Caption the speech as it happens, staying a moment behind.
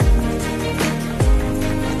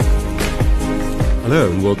Hello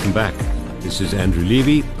and welcome back. This is Andrew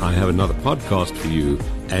Levy. I have another podcast for you,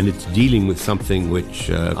 and it's dealing with something which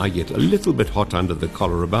I get a little bit hot under the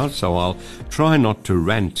collar about, so I'll try not to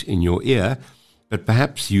rant in your ear, but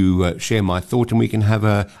perhaps you share my thought and we can have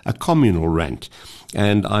a communal rant.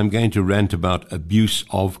 And I'm going to rant about abuse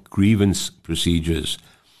of grievance procedures.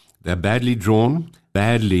 They're badly drawn,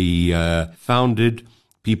 badly founded.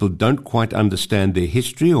 People don't quite understand their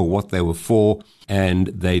history or what they were for, and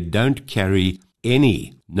they don't carry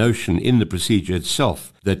any notion in the procedure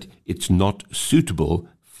itself that it's not suitable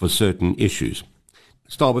for certain issues.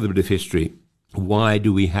 Start with a bit of history. Why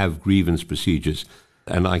do we have grievance procedures?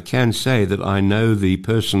 And I can say that I know the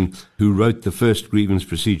person who wrote the first grievance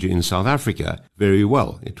procedure in South Africa very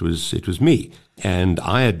well. It was me. And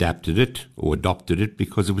I adopted it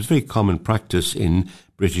because it was very common practice in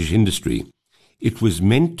British industry. It was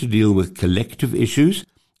meant to deal with collective issues,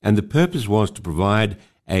 and the purpose was to provide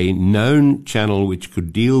a known channel which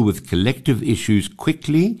could deal with collective issues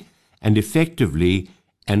quickly and effectively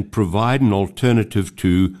and provide an alternative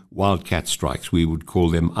to wildcat strikes. We would call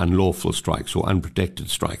them unlawful strikes or unprotected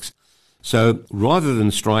strikes. So rather than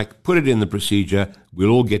strike, put it in the procedure,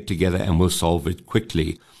 we'll all get together and we'll solve it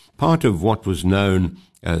quickly. Part of what was known,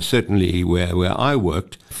 certainly where I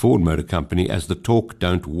worked, Ford Motor Company, as the talk,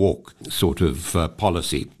 don't walk sort of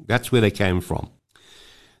policy. That's where they came from.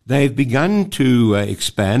 They've begun to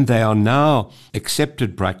expand. They are now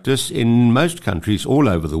accepted practice in most countries all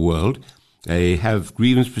over the world. They have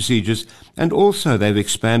grievance procedures, and also they've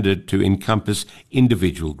expanded to encompass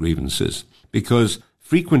individual grievances, because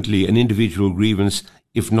frequently an individual grievance,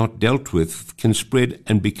 if not dealt with, can spread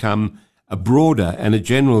and become a broader and a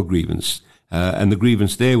general grievance. And the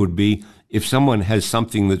grievance there would be if someone has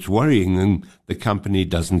something that's worrying them, the company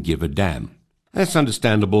doesn't give a damn. That's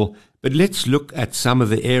understandable, but let's look at some of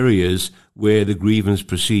the areas where the grievance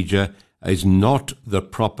procedure is not the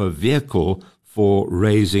proper vehicle for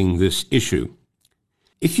raising this issue.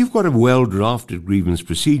 If you've got a well-drafted grievance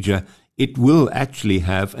procedure, it will actually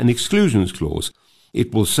have an exclusions clause.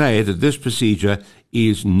 It will say that this procedure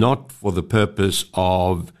is not for the purpose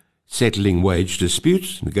of settling wage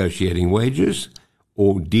disputes, negotiating wages,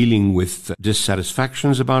 or dealing with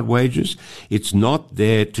dissatisfactions about wages. It's not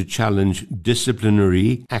there to challenge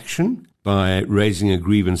disciplinary action by raising a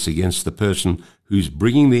grievance against the person who's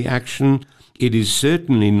bringing the action. It is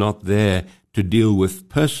certainly not there to deal with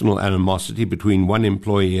personal animosity between one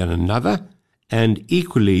employee and another. And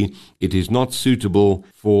equally, it is not suitable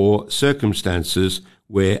for circumstances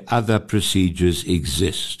where other procedures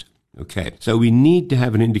exist. Okay, so we need to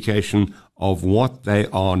have an indication of what they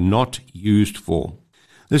are not used for.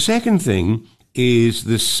 The second thing is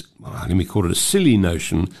this, let me call it a silly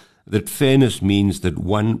notion, that fairness means that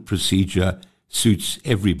one procedure suits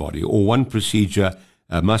everybody, or one procedure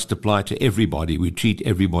must apply to everybody. We treat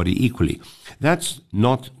everybody equally. That's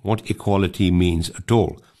not what equality means at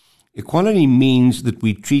all. Equality means that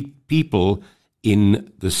we treat people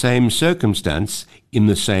in the same circumstance in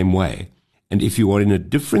the same way. And if you are in a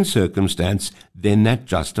different circumstance, then that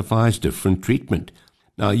justifies different treatment.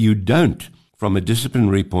 Now, you don't, from a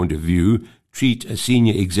disciplinary point of view, treat a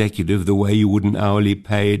senior executive the way you would an hourly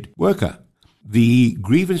paid worker. The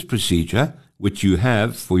grievance procedure, which you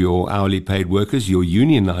have for your hourly paid workers, your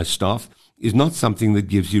unionized staff, is not something that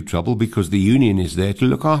gives you trouble because the union is there to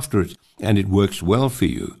look after it, and it works well for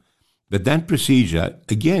you. But that procedure,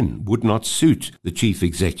 again, would not suit the chief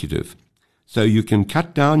executive. So you can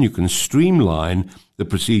cut down, you can streamline the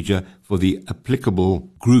procedure for the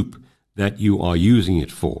applicable group that you are using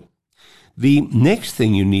it for. The next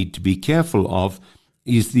thing you need to be careful of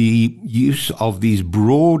is the use of these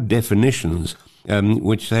broad definitions,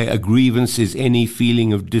 which say a grievance is any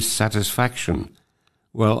feeling of dissatisfaction.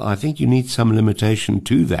 Well, I think you need some limitation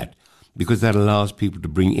to that, because that allows people to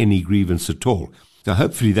bring any grievance at all. So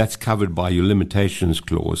hopefully that's covered by your limitations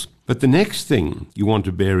clause. But the next thing you want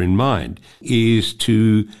to bear in mind is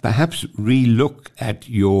to perhaps relook at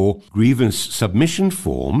your grievance submission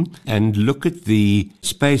form and look at the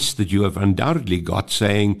space that you have undoubtedly got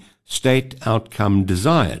saying state outcome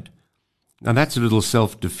desired. Now that's a little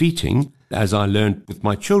self-defeating, as I learned with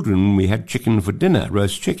my children when we had chicken for dinner,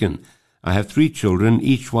 roast chicken. I have 3 children,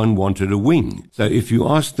 each one wanted a wing. So if you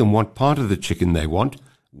ask them what part of the chicken they want,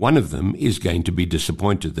 one of them is going to be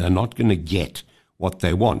disappointed. They're not going to get what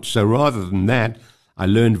they want. So rather than that, I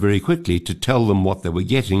learned very quickly to tell them what they were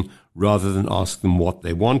getting rather than ask them what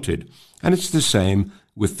they wanted. And it's the same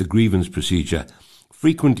with the grievance procedure.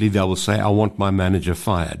 Frequently they will say, I want my manager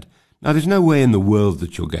fired. Now there's no way in the world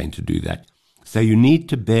that you're going to do that. So you need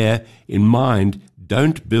to bear in mind,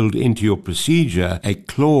 don't build into your procedure a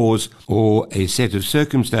clause or a set of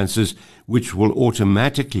circumstances which will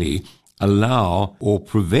automatically allow or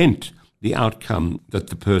prevent the outcome that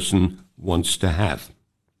the person wants to have.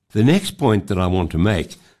 The next point that I want to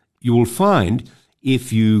make, you will find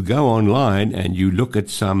if you go online and you look at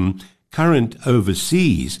some current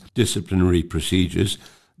overseas disciplinary procedures,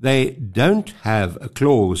 they don't have a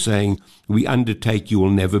clause saying, we undertake you will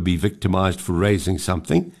never be victimized for raising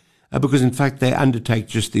something, because in fact they undertake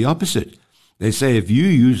just the opposite. They say if you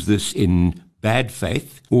use this in bad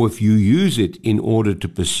faith, or if you use it in order to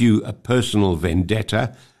pursue a personal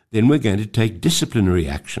vendetta, then we're going to take disciplinary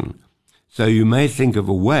action. So you may think of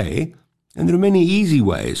a way, and there are many easy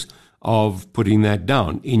ways of putting that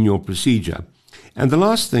down in your procedure. And the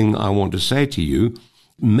last thing I want to say to you,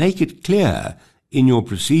 make it clear in your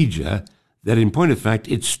procedure that in point of fact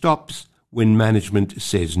it stops when management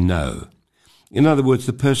says no. In other words,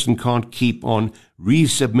 the person can't keep on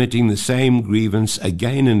resubmitting the same grievance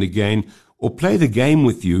again and again, or play the game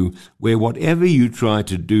with you where whatever you try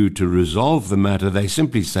to do to resolve the matter, they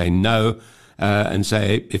simply say no and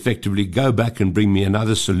say effectively, go back and bring me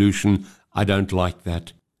another solution. I don't like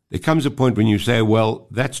that. There comes a point when you say, well,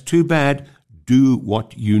 that's too bad. Do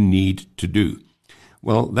what you need to do.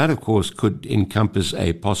 Well, that, of course, could encompass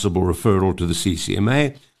a possible referral to the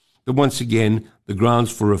CCMA. But once again, the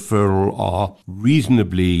grounds for referral are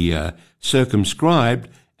reasonably circumscribed,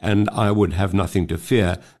 and I would have nothing to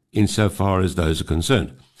fear insofar as those are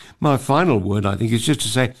concerned. My final word, I think, is just to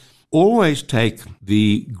say, always take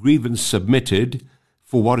the grievance submitted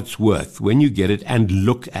for what it's worth when you get it and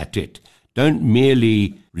look at it. Don't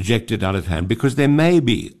merely reject it out of hand, because there may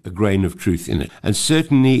be a grain of truth in it. And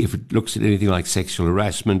certainly if it looks at anything like sexual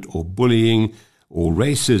harassment or bullying or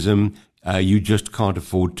racism, you just can't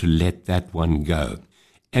afford to let that one go.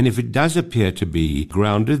 And if it does appear to be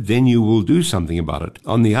grounded, then you will do something about it.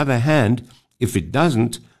 On the other hand, if it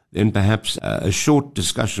doesn't, then perhaps a short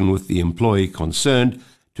discussion with the employee concerned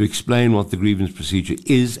to explain what the grievance procedure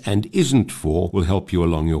is and isn't for will help you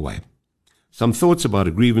along your way. Some thoughts about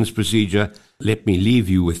a grievance procedure. Let me leave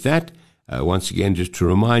you with that. Once again, just to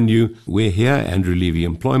remind you, we're here, Andrew Levy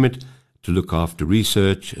Employment, to look after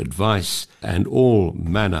research, advice, and all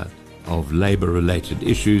manner of labor-related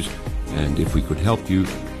issues. And if we could help you,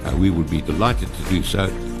 we would be delighted to do so.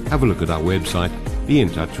 Have a look at our website. Be in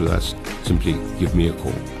touch with us. Simply give me a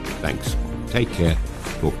call. Thanks. Take care.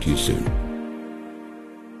 Talk to you soon.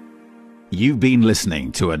 You've been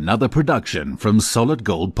listening to another production from Solid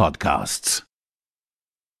Gold Podcasts.